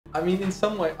I mean, in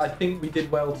some way, I think we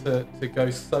did well to go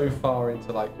so far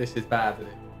into like this is bad that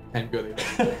it became good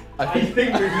again. I think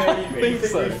we've maybe. I think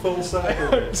so. We've full I circle.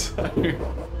 hope so.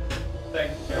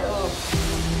 Thank you.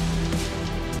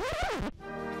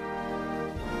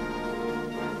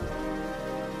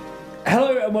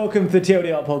 Hello and welcome to the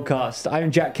TLDR podcast.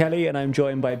 I'm Jack Kelly and I'm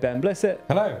joined by Ben Blissett.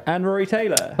 Hello. And Rory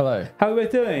Taylor. Hello. How are we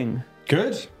both doing?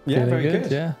 Good. Yeah, Feeling very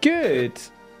good. Yeah. Good.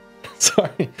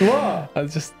 Sorry. What? I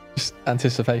was just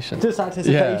anticipation. Just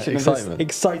anticipation. Yeah, of this excitement.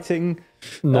 exciting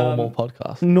Normal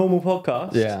podcast. normal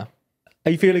podcast. Yeah.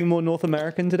 Are you feeling more North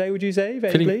American today, would you say,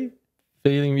 vaguely?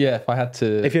 Feeling, yeah, if you had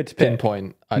to pick.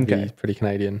 pinpoint, I'd Okay. be pretty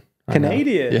Canadian. right now.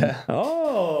 Canadian? Yeah.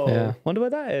 Oh. Yeah. Wonder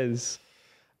what that is.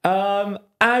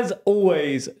 As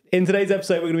always, in today's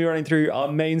episode, we're going to be running through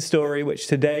our main story, which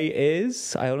today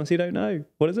is, I honestly don't know.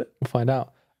 What is it? We'll find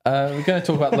out. We're going to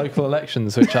talk about local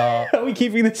elections, which are Are we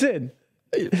keeping this in?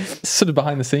 sort of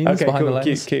behind the scenes, Okay, behind the cool.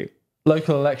 lens. Cute.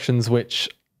 Local elections, which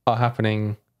are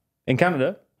happening In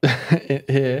Canada?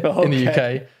 here in the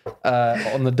UK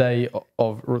on the day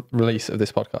of release of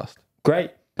this podcast.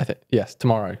 Great. I think, yes,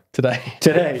 tomorrow. Today.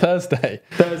 Thursday.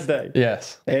 Thursday.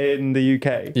 Yes. In the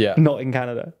UK. Yeah. Not in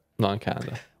Canada. Not in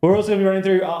Canada. We're also going to be running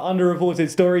through our underreported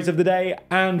stories of the day,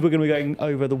 and we're going to be going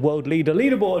over the world leader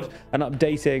leaderboard and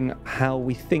updating how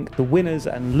we think the winners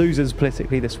and losers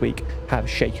politically this week have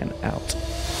shaken out.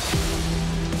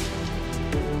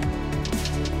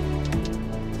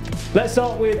 Let's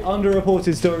start with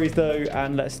underreported stories though,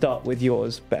 and let's start with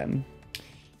yours, Ben.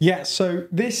 Yeah, so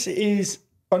this is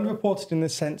unreported in the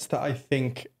sense that I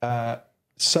think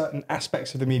certain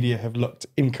aspects of the media have looked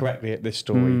incorrectly at this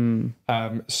story.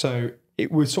 So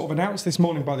it was sort of announced this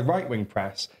morning by the right-wing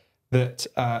press that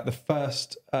the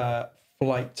first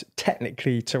flight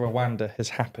technically to Rwanda has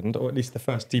happened, or at least the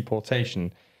first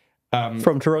deportation.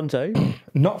 From Toronto?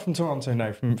 Not from Toronto,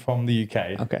 no, from the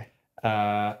UK. Okay.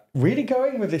 Really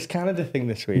going with this Canada thing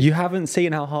this week. You haven't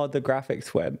seen how hard the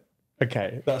graphics went.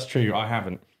 Okay, that's true. I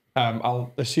haven't.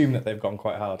 I'll assume that they've gone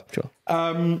quite hard.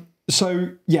 Sure. So,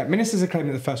 yeah, ministers are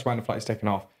claiming that the first Rwanda flight is taken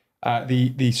off.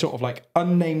 The sort of like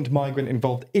unnamed migrant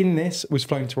involved in this was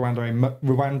flown to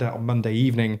Rwanda on Monday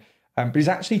evening, but he's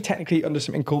actually technically under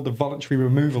something called the voluntary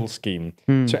removal scheme.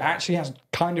 So it actually has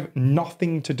kind of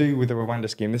nothing to do with the Rwanda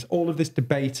scheme. There's all of this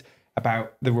debate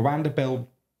about the Rwanda bill,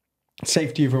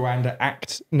 Safety of Rwanda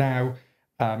Act now,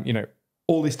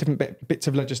 all these different bits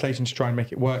of legislation to try and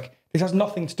make it work. This has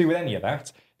nothing to do with any of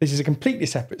that. This is a completely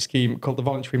separate scheme called the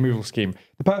voluntary removal scheme.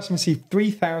 The person received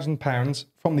 £3,000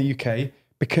 from the UK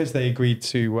because they agreed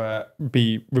to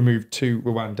be removed to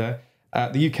Rwanda.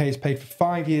 The UK has paid for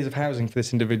 5 years of housing for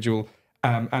this individual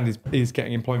and is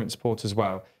getting employment support as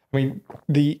well. I mean,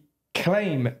 the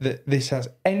claim that this has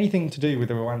anything to do with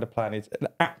the Rwanda plan is an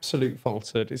absolute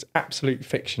falsehood. It's absolute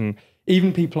fiction.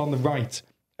 Even people on the right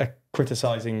are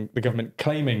criticising the government,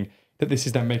 claiming that this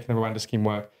is them making the Rwanda scheme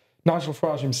work. Nigel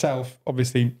Farage himself,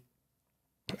 obviously,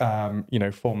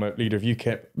 former leader of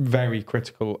UKIP, very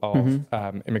critical of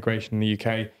immigration in the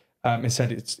UK, has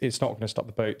said it's not going to stop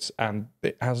the boats and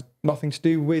it has nothing to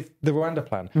do with the Rwanda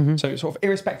plan. So sort of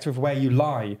irrespective of where you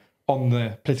lie on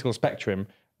the political spectrum,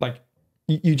 like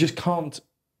you just can't,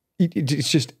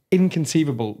 it's just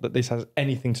inconceivable that this has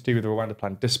anything to do with the Rwanda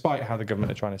plan, despite how the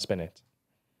government are trying to spin it.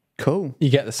 Cool.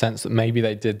 You get the sense that maybe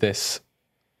they did this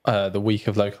the week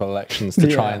of local elections to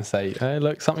try and say, hey,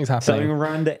 look, something's happening. Something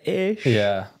Rwanda-ish.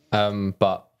 Yeah,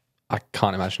 but I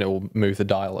can't imagine it will move the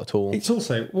dial at all. It's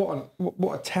also,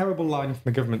 what a terrible line from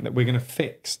the government that we're going to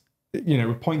fix,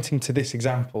 we're pointing to this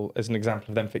example as an example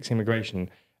of them fixing immigration,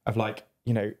 of like,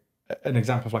 an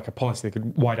example of like a policy they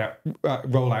could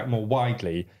roll out more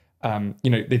widely.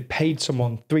 They've paid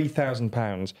someone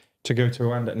 £3,000 to go to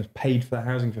Rwanda and has paid for their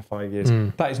housing for 5 years.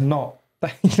 That is not,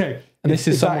 and this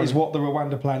is that is what the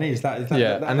Rwanda plan is.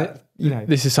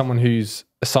 This is someone whose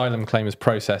asylum claim is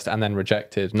processed and then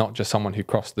rejected, not just someone who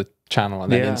crossed the channel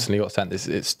and then instantly got sent.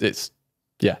 It's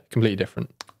completely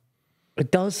different.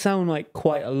 It does sound like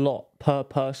quite a lot per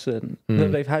person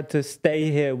that they've had to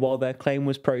stay here while their claim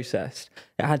was processed.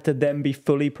 It had to then be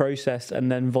fully processed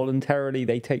and then voluntarily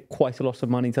they take quite a lot of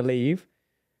money to leave.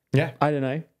 Yeah. I don't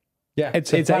know. Yeah.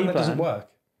 It's a plan a that doesn't plan.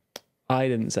 work. I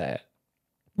didn't say it.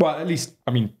 Well, at least,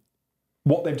 I mean,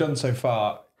 what they've done so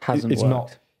far Hasn't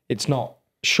worked. It's not,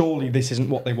 surely this isn't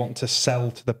what they want to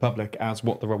sell to the public as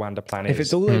what the Rwanda plan is. If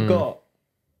it's all they've got,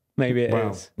 maybe it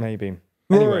is. Maybe.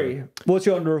 Rory, Anyway. what's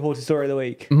your underreported story of the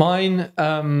week? Mine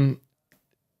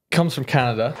comes from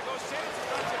Canada.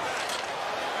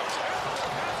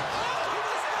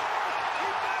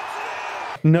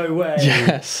 No way.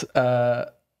 Yes.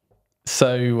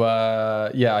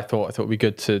 So yeah, I thought it'd be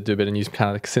good to do a bit of news from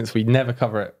Canada since we never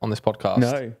cover it on this podcast.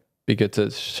 No, be good to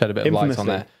shed a bit of light on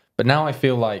there. But now I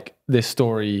feel like this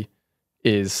story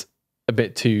is a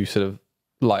bit too sort of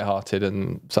lighthearted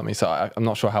and something. So I'm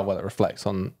not sure how well it reflects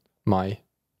on my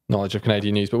knowledge of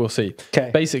Canadian news, but we'll see.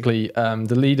 Okay. Basically,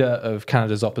 the leader of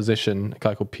Canada's opposition, a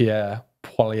guy called Pierre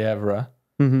Poilievre,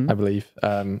 I believe.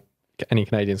 Any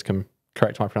Canadians can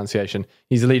correct my pronunciation.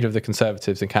 He's the leader of the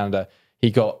Conservatives in Canada. He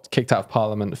got kicked out of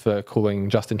Parliament for calling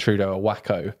Justin Trudeau a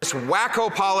wacko. This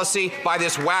wacko policy by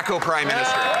this wacko Prime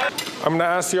Minister. I'm going to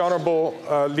ask the Honourable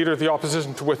Leader of the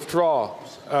Opposition to withdraw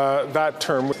that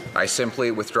term. I simply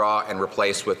withdraw and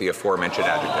replace with the aforementioned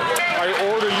adjective. I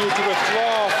order you to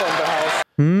withdraw from the House.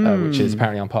 Which is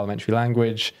apparently unparliamentary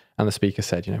language. And the Speaker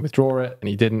said, withdraw it. And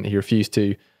he didn't. He refused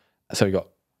to. So he got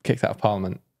kicked out of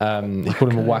Parliament. He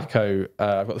called him a wacko.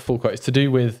 I've got the full quote. It's to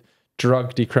do with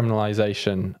drug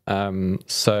decriminalisation.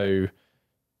 So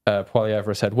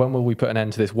Poilievre said, when will we put an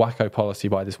end to this wacko policy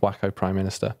by this wacko Prime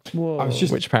Minister?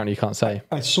 Which apparently you can't say.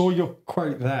 I saw your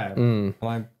quote there, and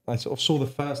I sort of saw the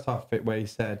first half of it where he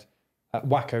said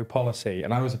wacko policy,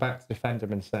 and I was about to defend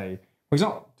him and say, well, he's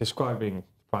not describing the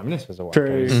Prime Minister as a wacko.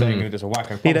 True. He's saying it as a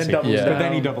wacko policy. But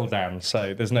then he doubled down,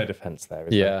 so there's no defence there.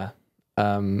 Is there?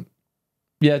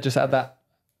 Yeah, just add that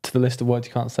to the list of words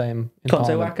you can't say in Can't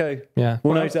say Parliament. wacko. Yeah.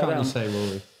 We'll What note else that can't down. you say,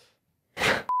 Rory?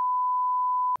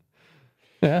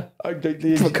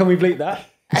 Yeah. Can we bleep that?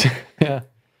 Yeah.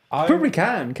 Probably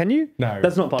can. Can you? No.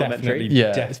 That's not parliamentary.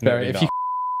 Yeah. It's very, if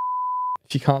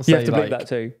you can't say You have to bleep like, that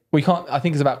too. we can't. I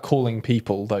think it's about calling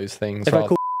people those things. If I rather-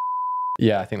 call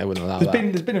yeah, I think they wouldn't allow that.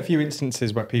 There's been a few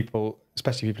instances where people,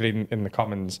 especially people in the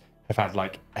Commons, have had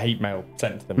like hate mail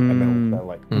sent to them, and they'll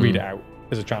like read it out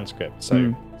as a transcript.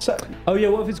 So oh yeah,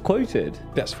 what if it's quoted?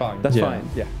 that's fine. That's Yeah. fine.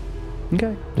 yeah.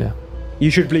 Okay. Yeah. You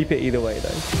should bleep it either way though.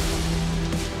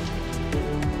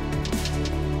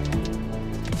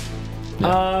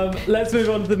 Let's move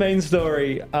on to the main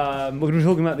story. We're going to be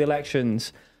talking about the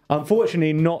elections.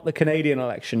 Unfortunately, not the Canadian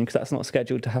election because that's not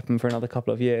scheduled to happen for another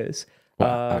couple of years.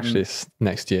 Well, actually, it's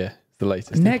next year. The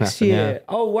latest. it can Next happen, year.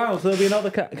 Oh wow! So there'll be another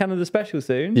Canada special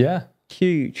soon. Yeah.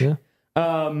 Huge. Yeah.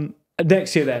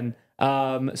 Next year then.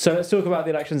 So let's talk about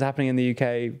the elections happening in the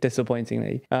UK,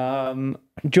 disappointingly. Do you want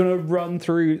to run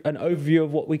through an overview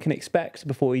of what we can expect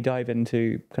before we dive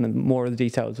into kind of more of the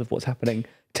details of what's happening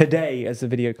today as the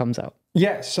video comes out?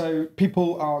 Yeah, so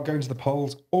people are going to the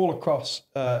polls all across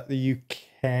the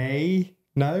UK.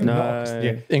 No. Not,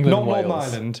 yeah. England not and Northern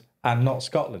Wales. Ireland and not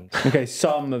Scotland. Okay,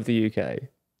 some of the UK.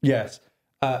 Yes.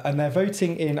 And they're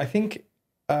voting in, I think...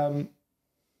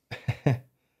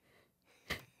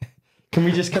 Can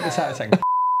we just cut this out a second?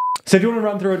 So do you want to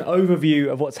run through an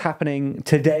overview of what's happening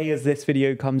today as this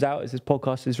video comes out, as this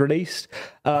podcast is released?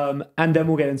 And then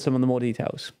we'll get into some of the more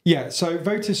details. Yeah, so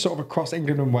voters sort of across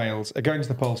England and Wales are going to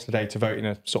the polls today to vote in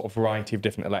a sort of variety of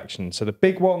different elections. So the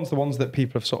big ones, the ones that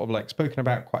people have sort of like spoken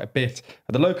about quite a bit,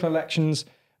 are the local elections.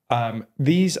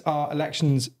 These are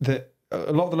elections that,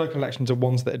 a lot of the local elections are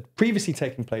ones that had previously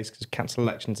taken place because council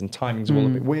elections and timings are all a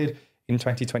bit weird in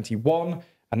 2021.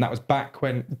 And that was back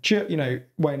when,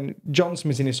 when Johnson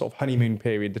was in his sort of honeymoon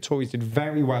period. The Tories did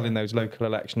very well in those local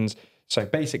elections. So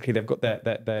basically, they've got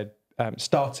their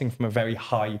starting from a very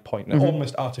high point, an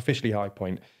almost artificially high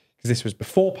point, because this was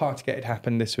before Partygate had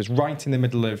happened. This was right in the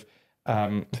middle of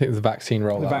I think the vaccine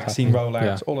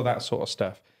rollout. All of that sort of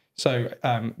stuff. So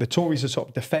the Tories are sort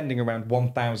of defending around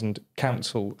 1,000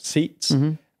 council seats.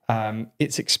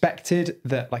 It's expected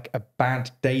that like a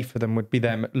bad day for them would be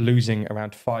them losing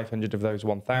around 500 of those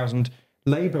 1,000.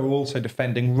 Labour are also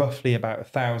defending roughly about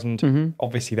 1,000.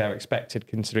 Obviously, they're expected,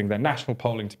 considering their national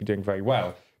polling, to be doing very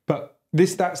well. But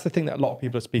that's the thing that a lot of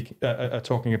people are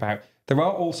talking about. There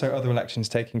are also other elections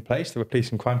taking place. There were police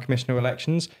and crime commissioner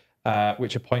elections,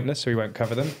 which are pointless, so we won't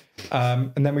cover them.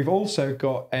 And then we've also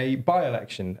got a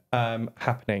by-election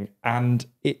happening, and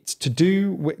it's to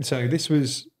do with. So this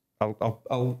was.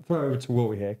 I'll throw over to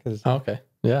Rory here because okay,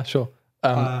 yeah, sure.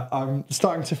 I'm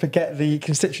starting to forget the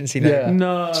constituency name. Yeah.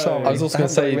 No, Sorry, I was also going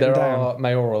to say there are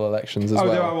mayoral elections as well.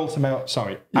 There are also mayoral.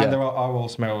 Sorry, Yeah. and there are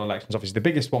also mayoral elections. Obviously, the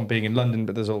biggest one being in London,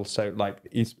 but there's also like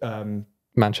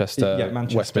Manchester,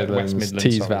 West Midlands,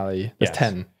 Tees sorry. Valley. There's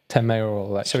 10 mayoral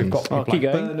elections. So we've got people keep like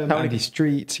going. Burnham, How many- Andy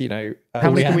Street. How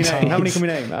many can we Leanne name? How many Hayes. can we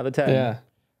name out of the 10?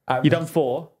 Yeah. You done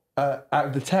 4? Out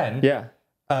of the 10? Yeah.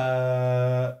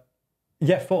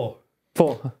 4.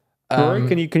 4. Rory,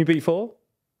 can you beat 4?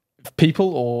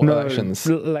 People or elections?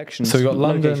 Elections. So we've got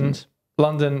Locations.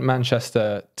 London,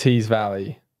 Manchester, Tees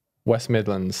Valley, West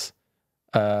Midlands.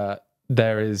 There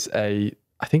is I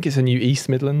think it's a new East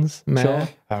Midlands mayor.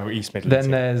 Oh, East Midlands. Then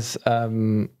there's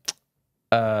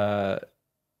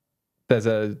there's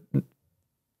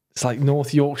it's like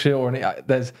North Yorkshire, or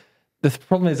the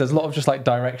problem is there's a lot of just like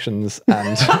directions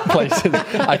and places.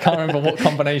 I can't remember what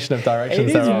combination of directions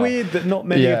It there is are. weird that not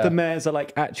many of the mayors are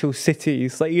like actual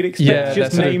cities. Like you'd expect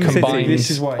just they're name sort of combined cities.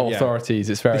 This is why, authorities.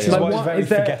 It's very This is odd. why it's What- very is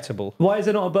there- forgettable. Why is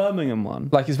there not a Birmingham one?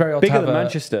 Like it's very odd Bigger to have than a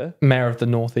Manchester. mayor of the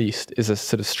Northeast is a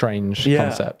sort of strange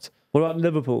concept. What about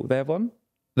Liverpool? They have one?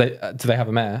 They do they have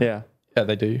a mayor? Yeah. Yeah,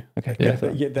 they do. Okay. Yeah.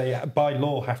 They by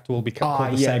law have to all be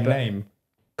called the same name.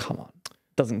 Come on.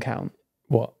 Doesn't count.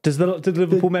 What? Does the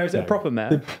Liverpool mayor, is it a proper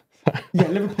mayor? Yeah,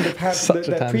 Liverpool have had Such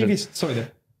a their tangent. previous. Sorry,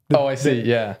 I see.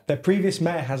 Yeah. their previous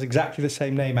mayor has exactly the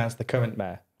same name as the current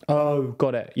mayor. Oh,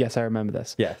 got it. Yes, I remember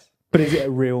this. Yes. But is it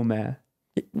a real mayor?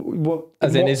 What,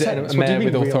 As in, what is it sense? a What do mayor you mean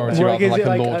with real authority mayor? rather is than like it a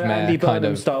like Lord an Mayor Andy kind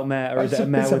Burnham of? style mayor, or is It's it a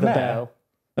mayor it's a with a mayor. bell?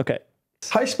 Okay.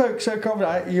 I spoke so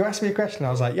confident. You asked me a question. I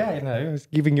was like, yeah, I was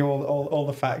giving you all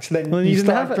the facts. Then Well, you you didn't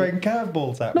started have throwing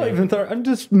curveballs at Not me. even thorough. I'm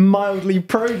just mildly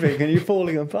probing and you're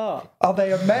falling apart. Are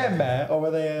they a mayor or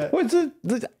are they a... What's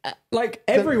like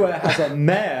everywhere has a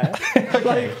mayor.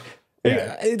 Like,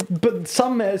 but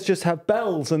some mayors just have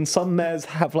bells and some mayors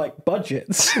have like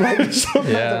budgets. Like,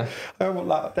 Yeah. I want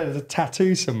that. There's a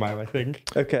tattoo somewhere, I think.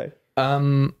 okay.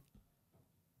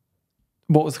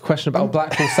 What was the question about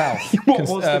Blackpool South? What was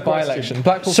the by-election? question?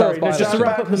 Blackpool Sorry, South just to by-election.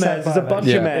 wrap up the mayors, there's a bunch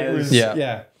Yeah. of mayors.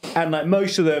 Yeah. And like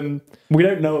most of them we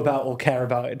don't know about or care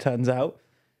about, it turns out.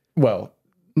 Well,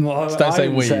 Well, don't I say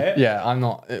didn't we. say it. Yeah, I'm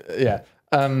not. Yeah.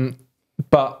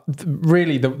 But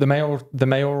really, the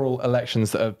mayoral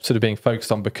elections that are sort of being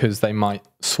focused on because they might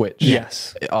switch.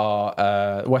 Yes.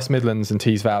 Are West Midlands and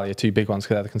Tees Valley are two big ones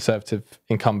because they're the Conservative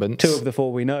incumbents. 2 of the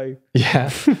 4 we know. Yeah.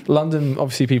 London,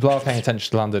 obviously, people are paying attention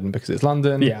to London because it's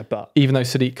London. Yeah, but even though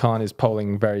Sadiq Khan is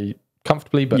polling very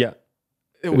comfortably, but yeah.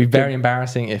 it would be very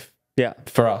embarrassing Yeah.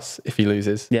 for us if he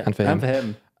loses. Yeah. And for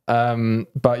him.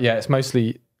 But yeah, it's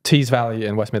mostly Tees Valley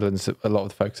and West Midlands. A lot of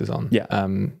the focus is on. Yeah.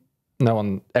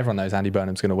 Everyone knows Andy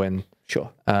Burnham's going to win.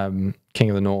 Sure. King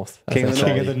of the North. as King they of the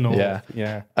say. King of the North. Yeah.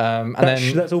 Yeah. And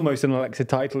then That's almost an elected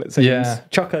title, it seems. Yeah.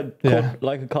 Chuck a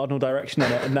like a cardinal direction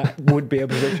on it, and that would be a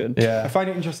position. I yeah, find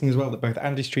it interesting as well that both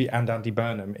Andy Street and Andy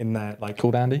Burnham in their like...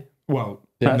 called Andy. Well,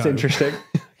 That's no. interesting.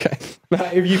 Okay.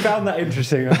 If you found that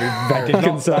interesting, I'd be very That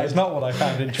concerned. is not what I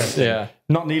found interesting. Yeah.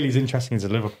 Not nearly as interesting as a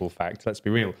Liverpool fact, let's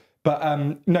be real. But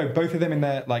no, both of them in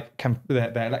their like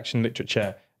their election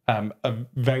literature are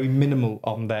very minimal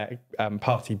on their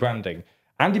party branding.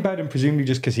 Andy Burnham, presumably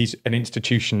just because he's an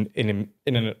institution in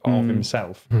and of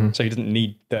himself, so he doesn't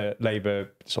need the Labour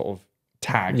sort of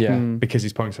tag because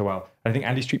he's polling so well. And I think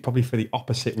Andy Street probably for the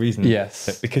opposite reason. Yes.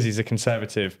 That because he's a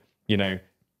Conservative, you know.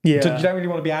 Yeah. So you don't really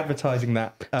want to be advertising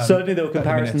that. Certainly, there were at the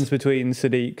comparisons minute. between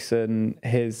Sadiq's and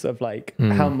his of like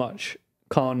how much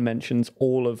Khan mentions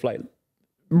all of like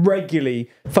regularly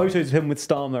photos of him with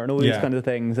Starmer and all these Yeah. kind of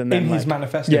things, and then in his like,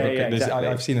 manifesto Yeah, book, yeah, there's- exactly.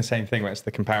 I've seen the same thing where it's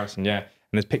the comparison, and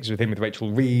there's pictures with him with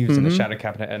Rachel Reeves and the shadow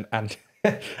cabinet, and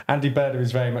Andy Burnham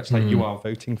is very much like you are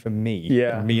voting for me,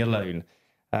 and me alone,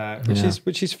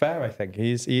 which is fair. I think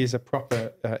he is a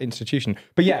proper institution.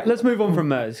 But yeah, Let's move on from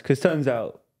mayors because turns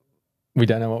out We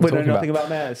don't know what we we're know talking nothing about. about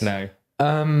mayors. no.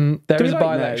 There Do we is a like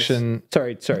by-election.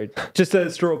 mayors? Sorry. Just a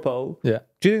straw poll. Yeah.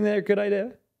 Do you think they're a good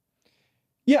idea?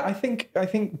 Yeah, I think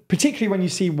particularly when you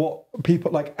see what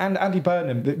people like, and Andy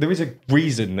Burnham, there is a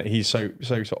reason that he's so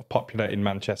sort of popular in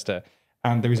Manchester,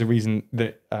 and there is a reason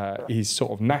that he's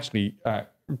sort of nationally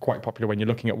quite popular when you're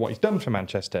looking at what he's done for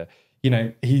Manchester. You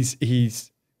know,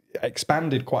 he's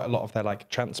expanded quite a lot of their like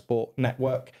transport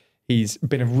network. He's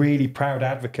been a really proud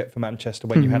advocate for Manchester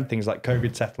when you had things like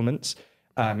COVID settlements,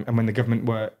 and when the government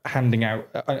were handing out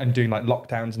and doing like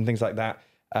lockdowns and things like that.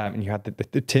 And you had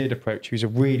the tiered approach. He was a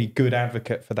really good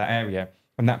advocate for that area,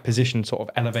 and that position sort of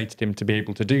elevated him to be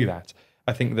able to do that.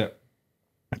 I think that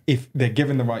if they're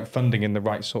given the right funding and the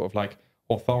right sort of like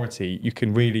authority, you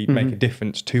can really make a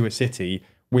difference to a city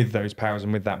with those powers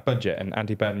and with that budget. And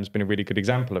Andy Burnham's been a really good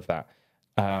example of that.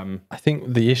 I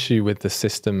think the issue with the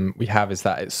system we have is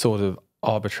that it's sort of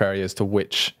arbitrary as to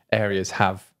which areas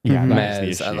have that is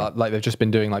mayors. the issue. Like they've just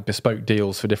been doing like bespoke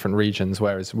deals for different regions,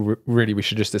 whereas really we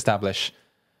should just establish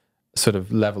sort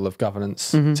of level of governance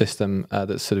system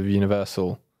that's sort of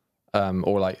universal,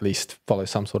 or like at least follow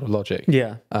some sort of logic.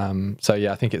 Yeah. So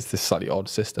yeah, I think it's this slightly odd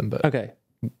system, but Okay.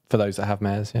 for those that have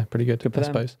mayors, yeah, pretty good, for I them.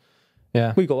 suppose.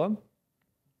 Yeah. We got one.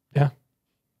 Yeah.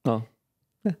 Oh.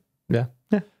 Yeah.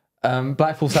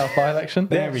 Blackpool South by-election.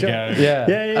 There we go. Yeah.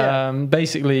 Yeah.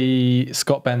 Basically,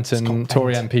 Scott Benton, Scott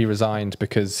Tory Benton. MP, resigned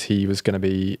because he was going to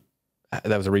be.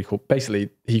 There was a recall. Basically,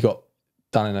 he got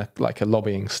done in a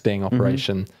lobbying sting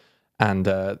operation, and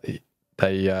they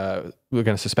they were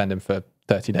going to suspend him for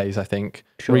 30 days, I think.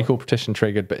 Sure. Recall petition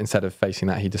triggered, but instead of facing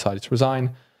that, he decided to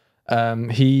resign.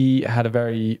 He had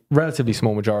a relatively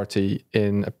small majority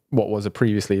in what was a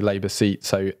previously Labour seat,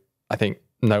 so I think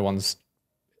no one's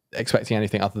expecting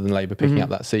anything other than Labour picking up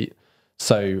that seat.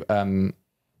 So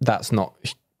that's not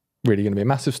really going to be a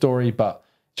massive story, but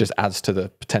just adds to the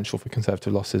potential for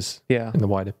Conservative losses in the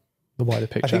wider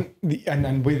picture. I think,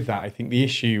 and with that, I think the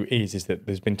issue is that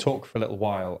there's been talk for a little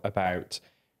while about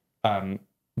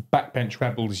backbench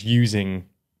rebels using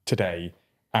today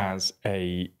as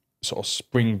a sort of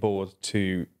springboard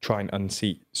to try and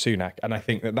unseat Sunak, and I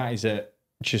think that is a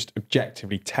just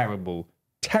objectively terrible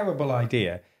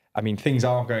idea. I mean, things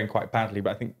are going quite badly,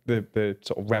 but I think the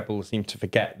sort of rebels seem to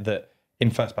forget that in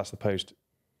first past the post,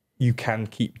 you can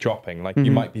keep dropping. Like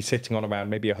you might be sitting on around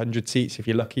maybe 100 seats if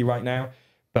you're lucky right now,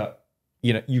 but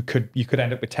you know you could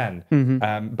end up with 10.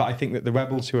 But I think that the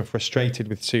rebels who are frustrated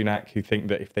with Sunak, who think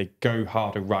that if they go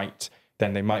harder right,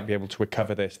 then they might be able to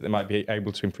recover this, they might be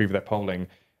able to improve their polling.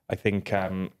 I think,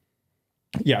 I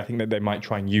think that they might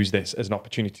try and use this as an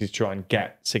opportunity to try and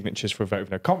get signatures for a vote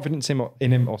of no confidence in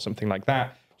him or something like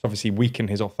that. To obviously weaken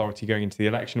his authority going into the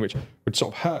election, which would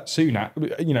sort of hurt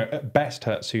Sunak, you know, at best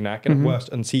hurt Sunak and at worst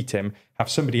unseat him, have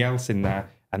somebody else in there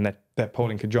and their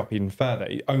polling could drop even further.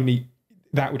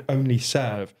 That would only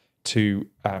serve to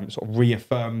sort of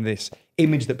reaffirm this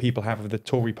image that people have of the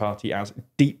Tory party as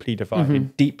deeply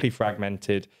divided, deeply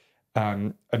fragmented,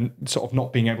 and sort of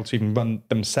not being able to even run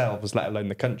themselves, let alone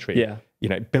the country. Yeah. You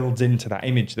know, it builds into that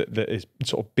image that is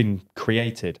sort of been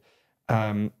created.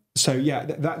 So yeah,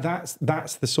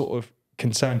 that's the sort of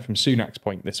concern from Sunak's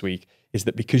point this week, is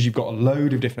that because you've got a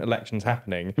load of different elections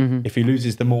happening, if he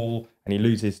loses them all and he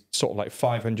loses sort of like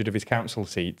 500 of his council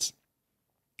seats,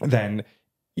 then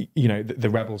you know the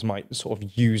rebels might sort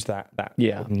of use that sort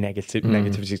of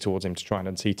negativity towards him to try and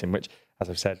unseat him, which, as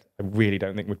I've said, I really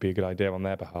don't think would be a good idea on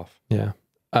their behalf. Yeah.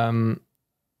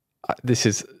 This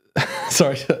is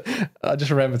sorry, I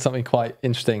just remembered something quite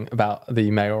interesting about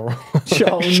the mayoral election.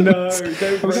 Oh no,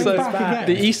 don't bring So us back.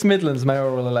 the East Midlands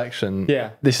mayoral election,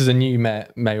 this is a new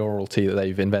mayoralty that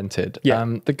they've invented.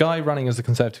 The guy running as the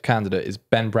Conservative candidate is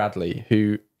Ben Bradley,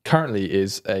 who currently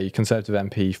is a Conservative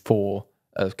MP for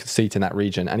a seat in that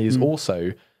region, and he is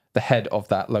also the head of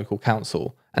that local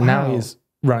council, and now he is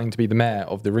running to be the mayor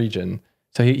of the region.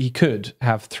 So he could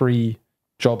have 3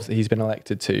 jobs that he's been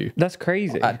elected to. That's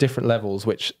crazy. At different levels,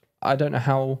 which I don't know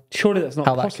how. Surely that's not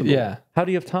possible. How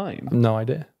do you have time? No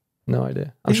idea.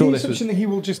 I'm Is sure the this was. assumption that he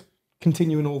will just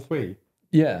continue in all 3?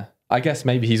 Yeah, I guess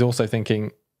maybe he's also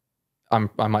thinking,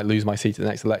 I might lose my seat at the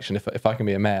next election if I can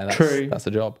be a mayor. That's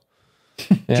a job.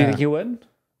 Do you think he'll win?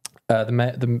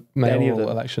 The mayoral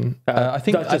election. I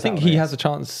think he has a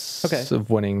chance of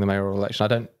winning the mayoral election. I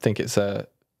don't think it's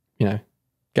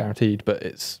guaranteed, but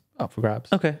it's up for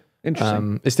grabs. Okay,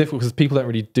 interesting. It's difficult because people don't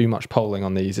really do much polling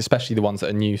on these, especially the ones that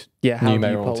are new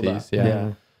mayoralties.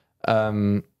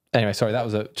 Anyway, sorry, that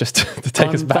was just to take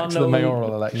us back to the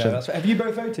mayoral election. No, that's right. Have you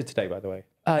both voted today, by the way?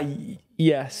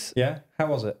 Yes. Yeah. How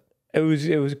was it? It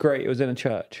was great. It was in a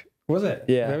church. Was it?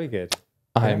 Yeah. Very good.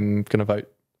 I'm gonna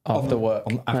vote after work.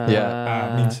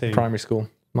 Me too. Primary school,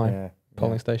 my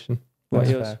polling station. Where's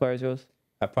yours? Where is yours?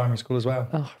 At primary school as well.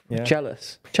 Oh,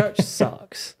 jealous. Church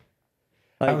sucks.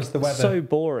 How was the weather? So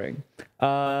boring.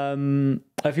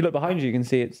 If you look behind you, you can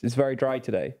see it's very dry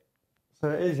today. So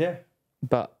it is, yeah.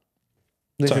 But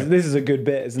this is a good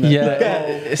bit, isn't it?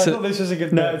 Yeah. I thought this was a good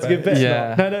bit. No, it's a good bit.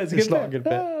 Yeah. No, it's a good bit. Not a good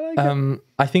bit.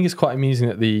 I think it's quite amusing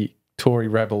that the Tory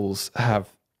rebels have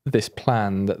this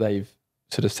plan that they've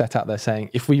sort of set out there,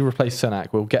 saying if we replace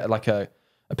Sunak, we'll get like a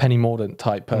Penny Mordaunt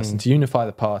type person to unify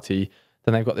the party.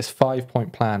 Then they've got this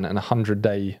 5-point plan and a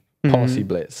 100-day policy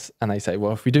blitz, and they say,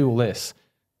 well, if we do all this,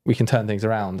 we can turn things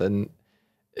around. And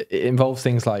it involves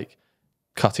things like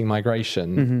cutting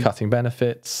migration, cutting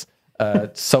benefits,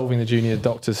 solving the junior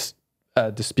doctors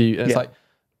dispute. And it's like,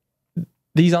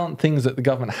 these aren't things that the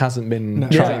government hasn't been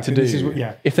trying to do.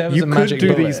 If there was a magic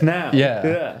bullet, these now.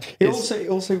 It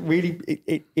also really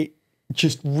it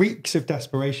just reeks of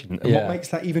desperation. And what makes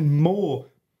that even more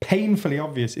painfully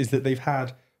obvious is that they've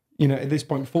had, at this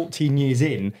point, 14 years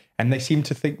in, and they seem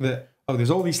to think that,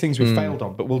 there's all these things we've failed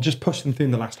on, but we'll just push them through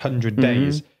in the last 100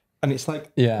 days. And it's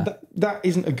like, that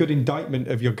isn't a good indictment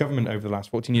of your government over the last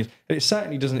 14 years. And it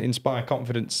certainly doesn't inspire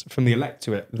confidence from the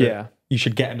electorate that you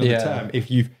should get another term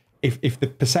if the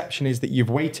perception is that you've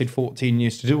waited 14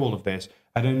 years to do all of this,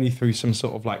 and only through some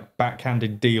sort of like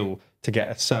backhanded deal to get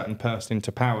a certain person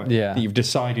into power, that you've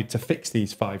decided to fix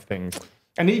these 5 things.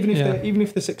 And even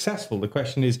if they're successful, the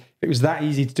question is, if it was that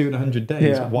easy to do in 100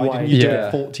 days, why didn't you do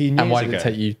it 14 years ago? And why did it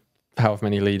take you however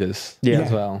many leaders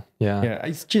as well. Yeah. Yeah,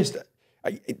 it's just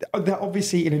they're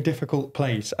obviously in a difficult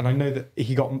place, and I know that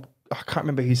he got. I can't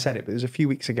remember who said it, but it was a few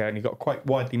weeks ago, and he got quite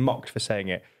widely mocked for saying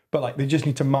it. But like, they just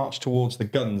need to march towards the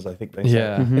guns. I think they said.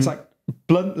 Yeah. It's like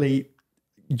bluntly,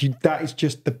 that is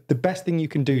just the best thing you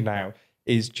can do now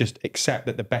is just accept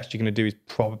that the best you're going to do is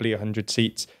probably 100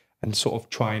 seats, and sort of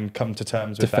try and come to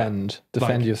terms with defend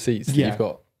Like, your seats that you've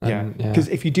got. Yeah, because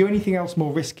if you do anything else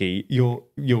more risky, you're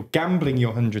gambling your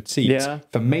 100 seats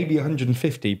for maybe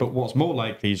 150. But what's more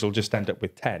likely is you'll just end up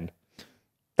with 10.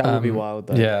 That would be wild,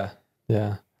 though.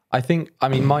 Yeah. I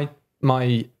mean,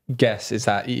 my guess is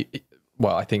that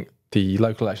I think the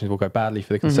local elections will go badly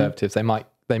for the Conservatives. They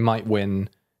might win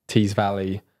Tees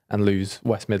Valley and lose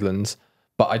West Midlands,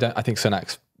 but I think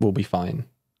Sunak will be fine.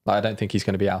 Like, I don't think he's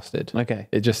going to be ousted. Okay.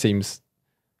 It just seems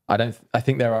I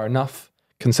think there are enough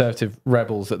Conservative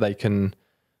rebels that they can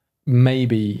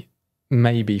maybe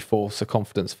force a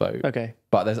confidence vote. Okay.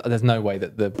 But there's no way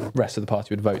that the rest of the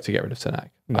party would vote to get rid of Sunak.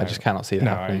 No. I just cannot see that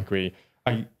happening. I agree.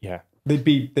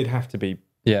 They'd have to be.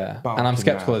 Yeah, and I'm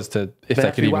sceptical as to if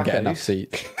they could even get enough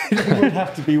seats. It would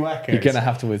have to be wackos. You're going to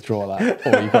have to withdraw that,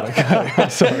 or you've got to go.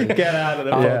 Sorry. Get out of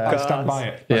the I stand by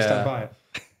it. I stand by it.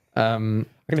 I'm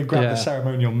going to grab the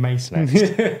ceremonial mace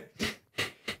next.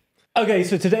 Okay,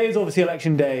 so today is obviously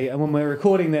election day, and when we're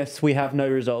recording this, we have no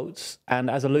results. And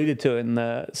as alluded to in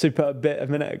the superb bit a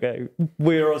minute ago,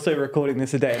 we're also recording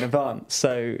this a day in advance,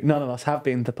 so none of us have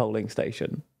been to the polling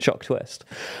station. Shock twist.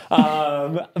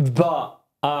 But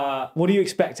what do you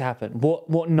expect to happen?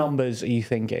 What numbers are you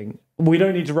thinking? We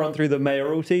don't need to run through the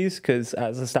mayoralties because,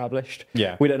 as established,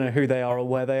 we don't know who they are or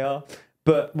where they are.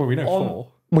 But we know 4.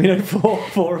 We know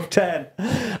 4 of 10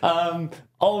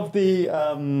 of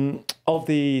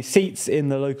the seats in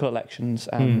the local elections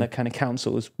and the kind of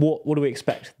councils. What do we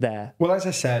expect there? Well, as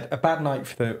I said, a bad night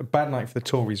for the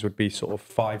Tories would be sort of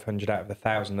 500 out of the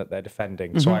 1,000 that they're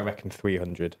defending. So I reckon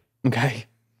 300. Okay.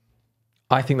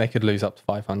 I think they could lose up to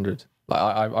 500. Like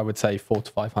I would say 400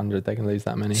 to 500. They can lose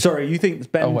that many. Sorry, you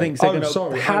think Ben thinks they're going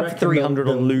to have 300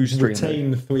 or lose 300?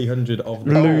 Retain 300 of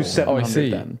them. Lose 700 I see.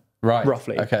 then. Right.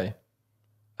 Roughly. Okay.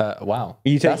 Wow. Are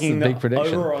you That's taking a big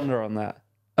prediction. over or under on that?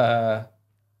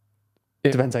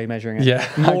 It Depends how you're measuring it. Yeah.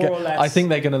 More or less. I think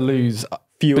they're going to lose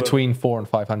between 400 and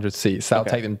 500 seats. That'll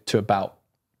take them to about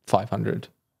 500.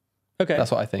 Okay.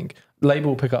 That's what I think. Labour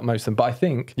will pick up most of them, but I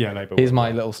think Labour here's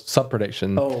my little sub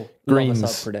prediction.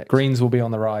 Greens will be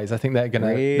on the rise. I think they're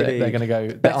gonna they're gonna go.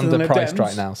 They're underpriced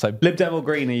right now. So Lib Dem or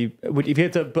Green? If you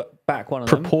had to back one of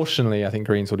them, proportionally, I think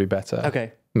Greens will do better.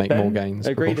 Okay. Make Ben, more gains.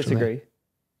 Agree? Disagree?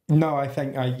 No, I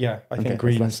think think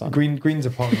Greens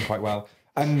are polling quite well,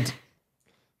 and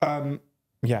I think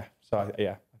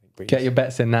Greens. Get your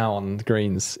bets in now on the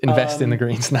Greens. Invest in the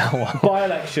Greens now. By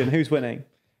election, who's winning?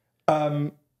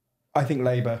 I think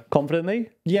Labour.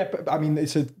 Confidently? Yeah, but I mean,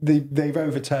 they've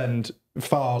overturned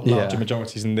far larger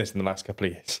majorities than this in the last couple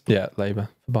of years. Yeah, Labour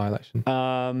for by-election.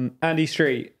 Andy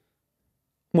Street,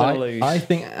 win or lose? I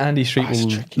think Andy Street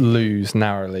will lose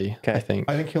narrowly. Okay.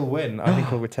 I think he'll win. I think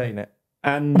he'll retain it.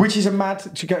 And which is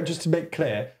just to make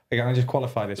clear, again, I just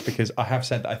qualify this because I have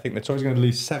said that I think the Tories are going to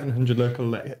lose 700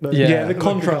 local. The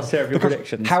contrast here of your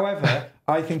predictions. However,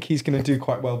 I think he's going to do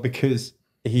quite well because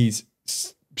he's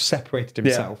separated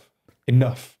himself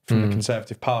enough from the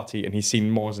Conservative Party, and he's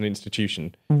seen more as an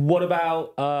institution. What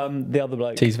about the other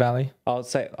bloke? Tees Valley. I'll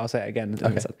say it again.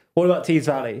 Okay. What about Tees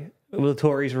Valley? Will the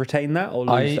Tories retain that or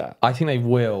lose that? I think they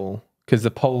will, because the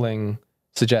polling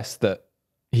suggests that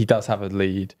he does have a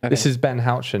lead. Okay. This is Ben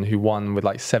Houchen, who won with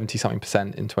like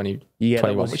 70-something% in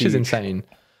 2021, which is insane.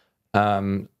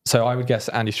 So I would guess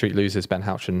Andy Street loses, Ben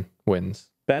Houchen wins.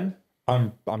 Ben?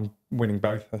 I'm winning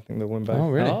both. I think they'll win both. Oh,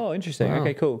 really? Oh, interesting. Wow.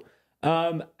 Okay, cool.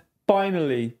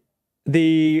 Finally,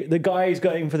 the guy who's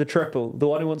going for the triple, the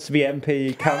one who wants to be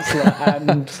MP, councillor,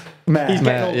 and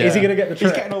mayor. Is he going to get the triple?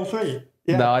 He's getting all 3.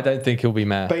 Yeah. No, I don't think he'll be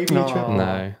mayor. Baby triple.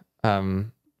 No.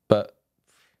 But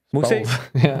we'll see.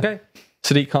 Yeah. Okay.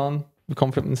 Sadiq Khan,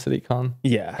 confident in Sadiq Khan.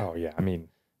 Yeah. Oh yeah. I mean,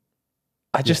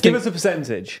 I just give us a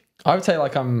percentage. I would say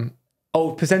like I'm.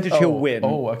 Oh, percentage he'll win.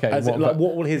 Oh, okay. What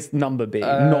will his number be?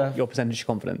 Not your percentage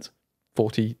confidence.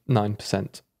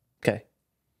 49%. Okay.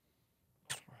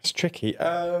 It's tricky.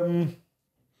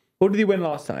 What did he win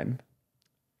last time?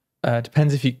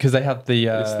 Depends if you, because they had the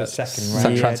it's the second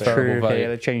round. transferable vote. Yeah,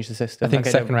 they changed the system. I think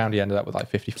second round he ended up with like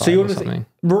 55 so or something.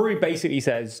 Rory basically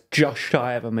says just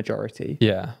shy of a majority.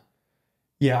 Yeah.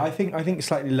 Yeah, I think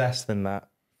slightly less than that.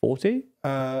 40?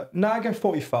 No, I go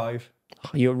 45.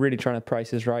 You're really trying to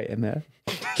price us right in there.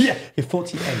 Yeah, you're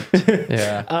 48.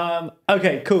 Yeah.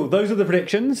 Okay, cool. Those are the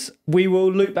predictions. We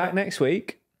will loop back next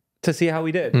week to see how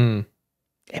we did.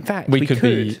 In fact, We could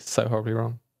be so horribly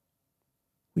wrong.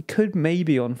 We could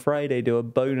maybe on Friday do a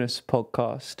bonus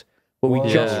podcast where we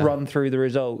just run through the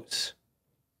results.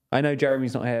 I know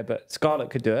Jeremy's not here, but Scarlett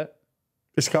could do it.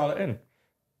 Is Scarlett in?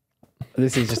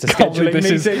 This is just a scheduling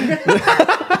meeting.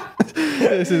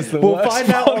 This is the We'll worst find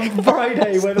out on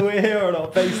Friday whether we're here or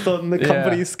not based on the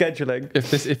company's scheduling.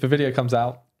 If the video comes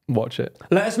out, watch it.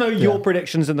 Let us know your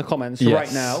predictions in the comments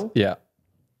right now. Yeah.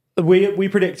 We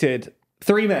predicted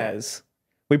 3 mayors.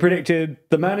 We predicted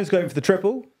the man who's going for the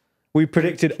triple. We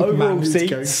predicted overall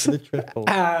seats.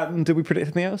 And did we predict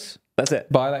anything else? That's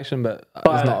it. By-election, but it's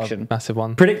not a massive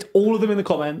one. Predict all of them in the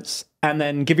comments and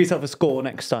then give yourself a score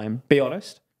next time. Be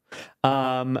honest.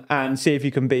 And see if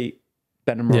you can beat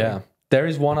Ben and Rory. Yeah. There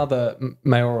is one other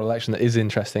mayoral election that is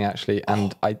interesting, actually,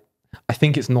 and I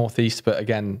think it's northeast, but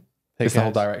again, it's the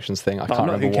whole directions thing. I can't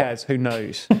remember. Who cares? Who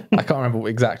knows? I can't remember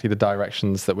exactly the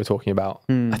directions that we're talking about.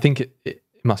 I think it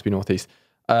must be northeast.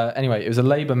 Anyway, it was a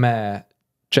Labour mayor,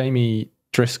 Jamie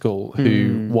Driscoll,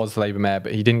 who was the Labour mayor,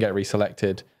 but he didn't get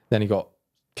reselected. Then he got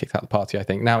kicked out of the party, I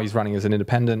think. Now he's running as an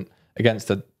independent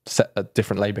against a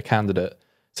different Labour candidate.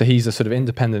 So he's a sort of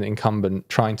independent incumbent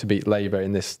trying to beat Labour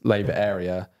in this Labour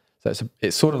area. So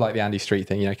it's sort of like the Andy Street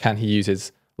thing. You know, can he use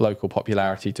his local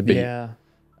popularity to beat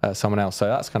someone else? So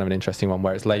that's kind of an interesting one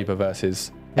where it's Labour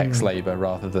versus ex-Labour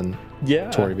rather than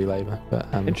Tory v Labour.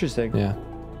 But interesting. Yeah.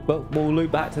 Well, we'll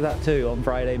loop back to that too on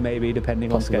Friday, maybe,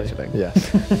 depending on scheduling. Yeah.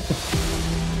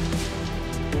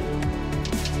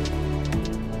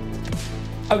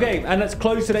 Okay, and let's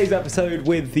close today's episode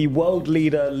with the World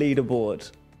Leader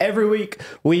Leaderboard. Every week,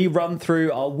 we run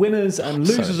through our winners and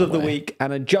losers of the week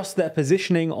and adjust their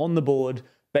positioning on the board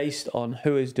based on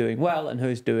who is doing well and who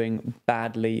is doing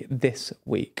badly this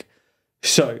week.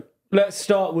 So, let's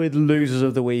start with losers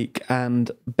of the week. And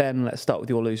Ben, let's start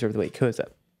with your loser of the week. Who is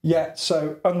it? Yeah,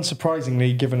 so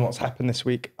unsurprisingly, given what's happened this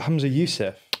week, Hamza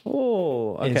Youssef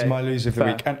is my loser of the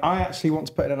week. And I actually want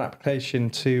to put in an application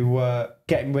to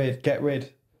get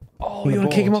rid. Oh, you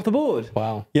want to kick him off the board?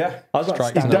 Wow. Yeah. I was like,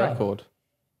 Strikes the record.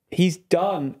 He's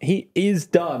done. He is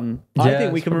done. Yeah, I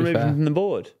think we can remove him from the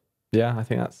board. Yeah, I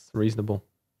think that's reasonable.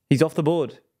 He's off the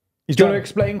board. Do you want to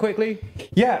explain quickly?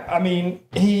 Yeah, I mean,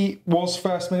 he was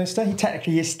First Minister. He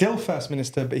technically is still First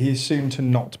Minister, but he is soon to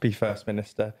not be First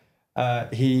Minister.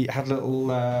 He had a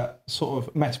little sort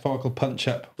of metaphorical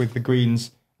punch-up with the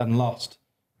Greens and lost.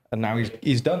 And now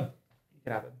he's done. You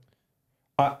can have him.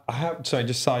 I have, sorry,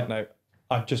 just side note.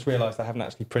 I've just realised I haven't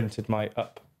actually printed my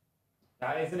up.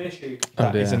 That is an issue.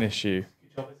 That is an issue.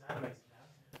 Good job, it's animated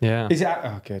Yeah. now. Is it?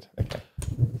 Oh, good. Okay.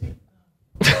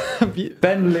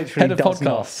 Ben literally Head of does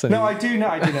podcasts. No, I do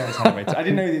know it's animated. I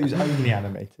didn't know that it was only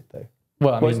animated, though.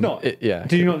 Well, I mean, it's not. Yeah.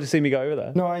 Did you not just see me go over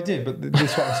there? No, I did, but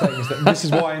this is what I'm saying is that this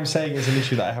is why I'm saying it's an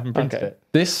issue that I haven't printed it.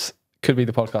 This could be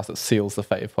the podcast that seals the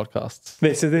fate of podcasts.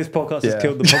 This podcast has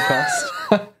killed the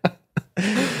podcast.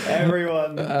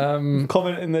 Everyone,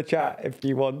 comment in the chat if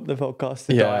you want the podcast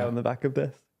to die on the back of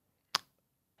this.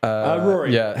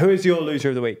 Rory, who is your loser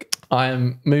of the week? I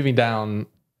am moving down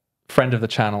friend of the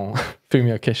channel,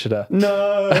 Fumio Kishida.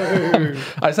 No!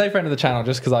 I say friend of the channel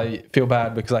just because I feel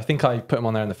bad because I think I put him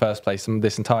on there in the first place, and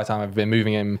this entire time I've been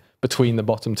moving him between the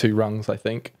bottom 2 rungs, I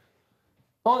think.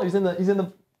 Oh, he's in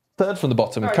the third from the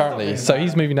bottom currently, so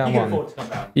he's moving down one.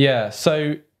 Yeah,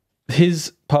 so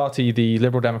his party, the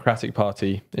Liberal Democratic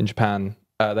Party in Japan,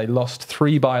 they lost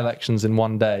 3 by-elections in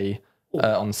one day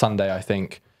on Sunday, I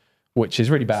think, which is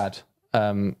really bad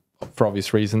for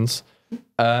obvious reasons.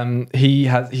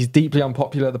 He's deeply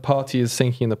unpopular. The party is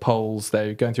sinking in the polls.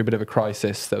 They're going through a bit of a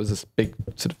crisis. There was this big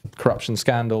sort of corruption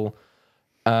scandal,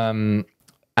 and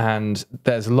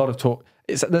there's a lot of talk.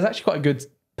 There's actually quite a good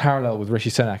parallel with Rishi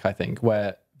Sunak, I think,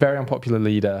 where very unpopular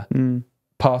leader,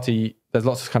 party. There's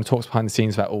lots of kind of talks behind the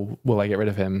scenes about, oh, will they get rid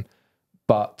of him?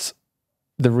 But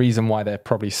the reason why they're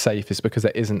probably safe is because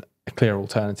there isn't a clear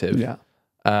alternative. Yeah.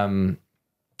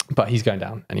 But he's going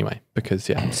down anyway because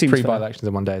 3 by-elections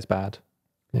in one day is bad.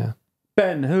 Yeah.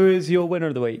 Ben, who is your winner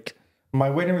of the week? My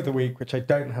winner of the week, which I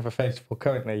don't have a face for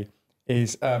currently,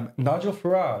 is Nigel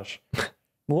Farage.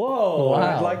 Whoa! Wow.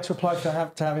 I'd like to apply to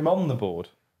have him on the board.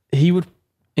 He would.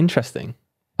 Interesting.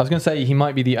 I was going to say he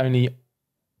might be the only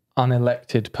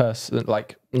unelected person,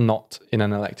 like not in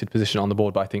an elected position on the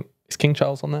board. But I think is King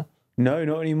Charles on there? No,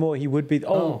 not anymore. He would be.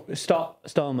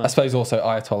 Starmer. I suppose also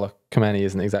Ayatollah Khomeini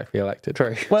isn't exactly elected.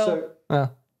 True. Well,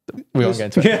 we won't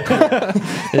get into it.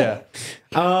 Yeah.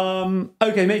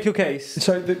 Okay, make your case.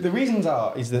 So the reasons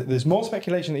is that there's more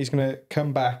speculation that he's going to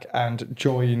come back and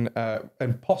join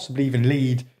and possibly even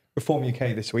lead Reform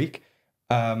UK this week.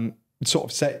 Sort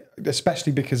of say,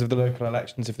 especially because of the local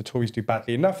elections, if the Tories do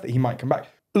badly enough, that he might come back.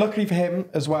 Luckily for him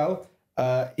as well,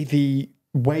 the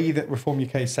way that Reform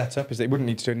UK is set up is they wouldn't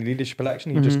need to do any leadership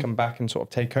election. He'd just come back and sort of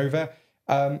take over.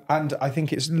 And I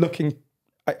think it's looking.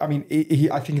 I mean,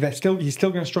 I think he's still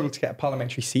going to struggle to get a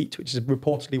parliamentary seat, which is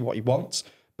reportedly what he wants.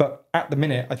 But at the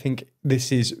minute, I think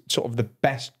this is sort of the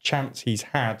best chance he's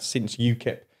had since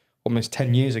UKIP almost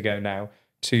 10 years ago now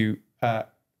to,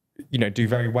 do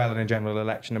very well in a general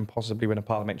election and possibly win a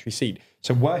parliamentary seat.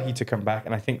 So were he to come back,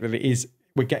 and I think that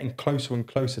we're getting closer and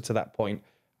closer to that point,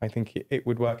 I think it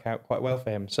would work out quite well for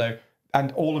him. So,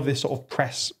 and all of this sort of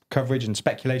press coverage and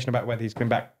speculation about whether he's coming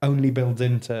back only builds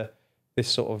into this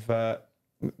sort of,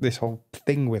 this whole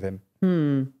thing with him.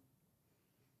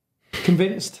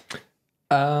 Convinced?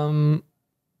 What?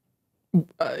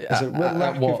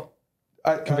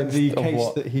 The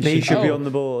case that he should be on the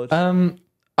board.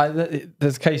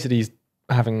 There's a case that he's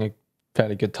having a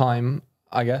fairly good time,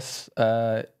 I guess.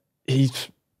 We've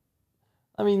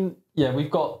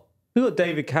got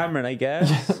David Cameron, I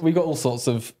guess. we've got all sorts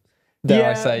of,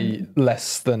 dare I say,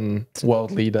 less than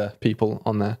world leader people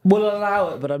on there. We'll allow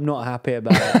it, but I'm not happy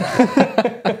about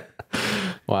it.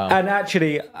 Wow. And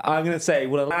actually, I'm going to say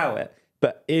we'll allow it,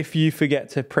 but if you forget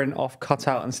to print off, cut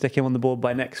out, and stick him on the board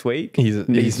by next week,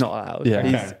 he's not allowed.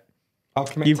 Yeah. I'll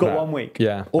commit You've to got that. 1 week.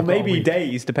 Yeah. Or maybe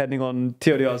days, depending on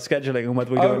TLDR's scheduling and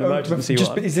whether we do an emergency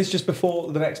one. Is this just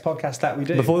before the next podcast that we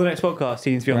do? Before the next podcast,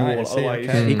 he needs to be on the wall.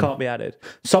 Otherwise, he can't be added.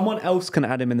 Someone else can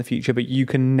add him in the future, but you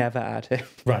can never add him.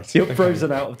 Right. You're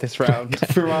frozen out of this round.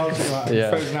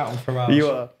 Frozen out on Farage. You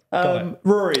are.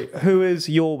 Rory, who is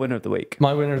your winner of the week?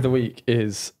 My winner of the week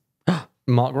is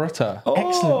Mark Rutte.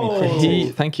 Excellently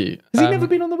printed. Thank you. Has he never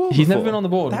been on the board He's before? never been on the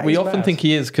board. That We is often bad. think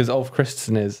he is because Ulf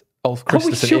Christensen is,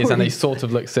 sure and they sort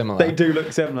of look similar. They do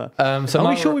look similar. So Are we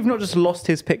Mark sure we've not just lost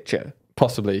his picture?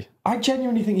 Possibly. I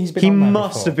genuinely think he's been He on there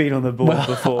must before. have been on the board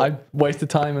before. I wasted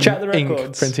time and Check the ink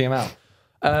records. printing him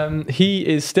out. He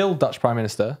is still Dutch Prime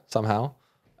Minister somehow,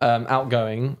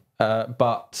 outgoing,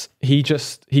 but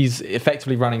he's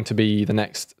effectively running to be the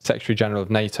next Secretary General of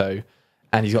NATO,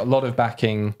 and he's got a lot of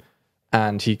backing,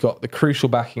 and he got the crucial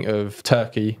backing of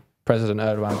Turkey. President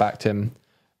Erdogan backed him,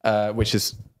 which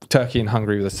is Turkey and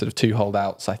Hungary were the sort of two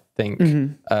holdouts, I think,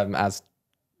 as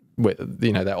with,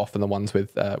 they're often the ones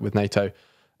with NATO.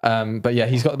 But yeah,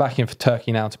 he's got the backing for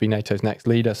Turkey now to be NATO's next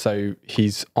leader. So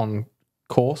he's on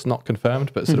course, not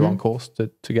confirmed, but sort of on course to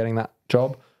getting that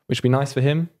job, which would be nice for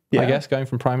him, I guess, going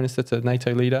from Prime Minister to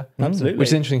NATO leader. Absolutely. Which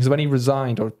is interesting because when he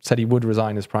resigned or said he would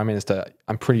resign as Prime Minister,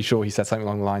 I'm pretty sure he said something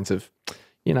along the lines of,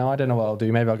 I don't know what I'll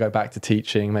do. Maybe I'll go back to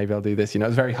teaching. Maybe I'll do this. It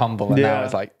was very humble. And now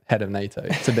it's like head of NATO.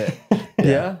 It's a bit.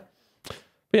 Yeah. But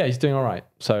yeah, he's doing all right.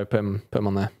 So put him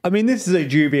on there. I mean, this is a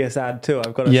dubious ad too,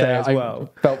 I've got to say as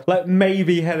well. Like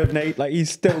maybe head of NATO, like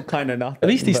he's still kind of nothing. At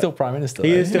least he's still Prime Minister.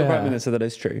 He is still Prime Minister, that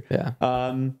is true. Yeah.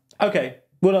 Okay,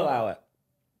 we'll allow it.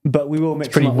 But we will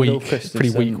mix Pretty him up with Ulf weak.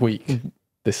 Christensen. Pretty weak week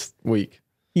this week.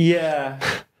 Yeah.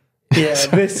 Yeah,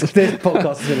 this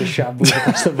podcast has been a shambles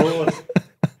across the board.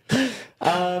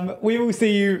 We will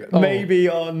see you maybe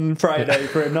on Friday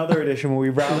for another edition where we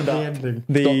round up Got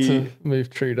to move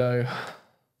Trudeau.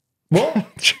 What?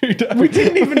 Trudeau. We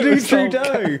didn't even do was so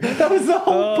Trudeau. That was the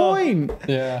whole point.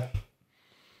 Yeah.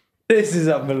 This is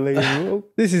unbelievable.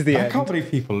 This is the I end. can't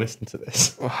believe people listen to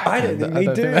this. I don't think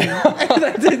they do.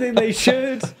 I don't think they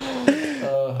should.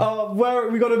 Where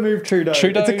we got to move Trudeau. It's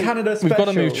a Canada special. We've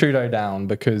got to move Trudeau down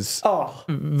because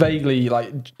vaguely,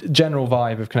 general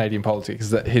vibe of Canadian politics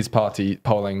is that his party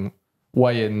polling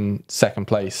way in second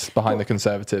place behind the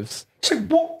Conservatives.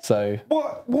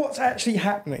 What's actually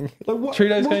happening?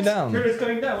 Trudeau's going down. Trudeau's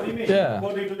going down. What do you mean? Yeah.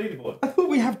 What do you leaderboard? I thought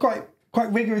we have quite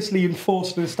rigorously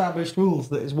enforced and established rules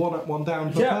that is one up, one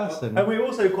down per person. And we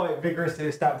also quite vigorously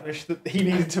established that he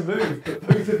needed to move, but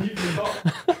both of you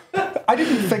forgot. I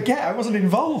didn't forget. I wasn't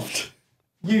involved.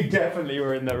 You definitely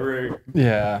were in the room.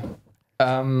 Yeah.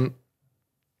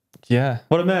 Yeah.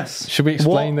 What a mess. Should we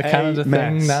explain What the a Canada thing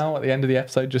mess. now at the end of the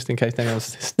episode, just in case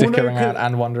anyone's sticking out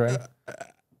and wondering?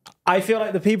 I feel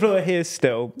like the people who are here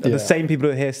still are the same people who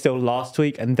were here still last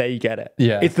week, and they get it.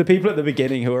 Yeah. It's the people at the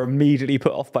beginning who are immediately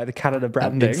put off by the Canada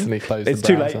branding. Instantly close It's the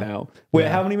too browser. late now. We're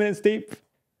how many minutes deep?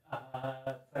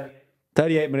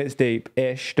 38 minutes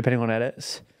deep-ish, depending on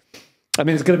edits. I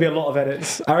mean, it's going to be a lot of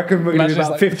edits. I reckon we're going to be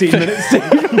about 15 minutes deep.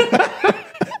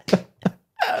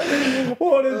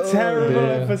 What a terrible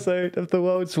episode of the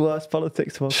world's worst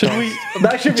politics podcast. Should we?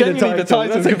 That should be the Genuinely,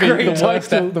 title. That's a could be great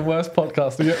title. the worst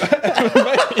podcast we've ever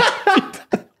made.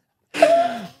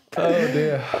 Oh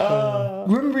dear.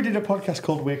 Remember we did a podcast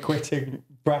called We're Quitting,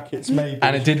 brackets maybe.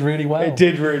 And it did really well. It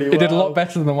did really well. It did a lot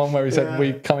better than the one where we said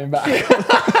we're coming back.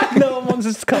 No one wants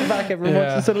us to come back. Everyone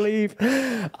wants us to leave.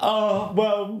 Oh,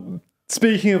 well,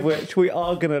 Speaking of which, we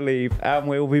are going to leave and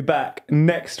we'll be back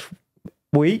next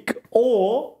week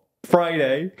or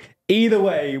Friday. Either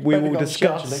way, we will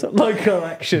discuss local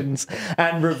elections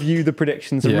and review the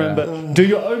predictions. And remember, do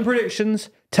your own predictions.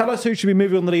 Tell us who should be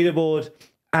moving on the leaderboard.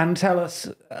 And tell us,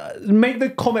 make the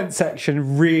comment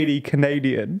section really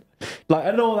Canadian. Like, I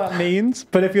don't know what that means,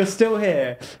 but if you're still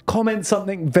here, comment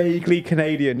something vaguely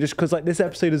Canadian, just because like this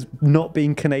episode has not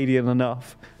been Canadian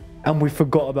enough, and we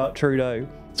forgot about Trudeau,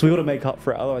 so we got to make up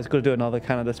for it. Otherwise, we've got to do another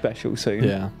Canada special soon.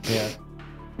 Yeah.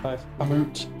 I'm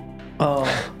out.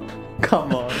 Oh,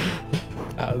 come on.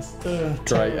 That was a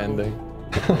great ending.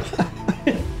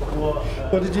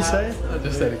 What did you say? I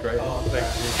just said a great.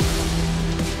 Thank you.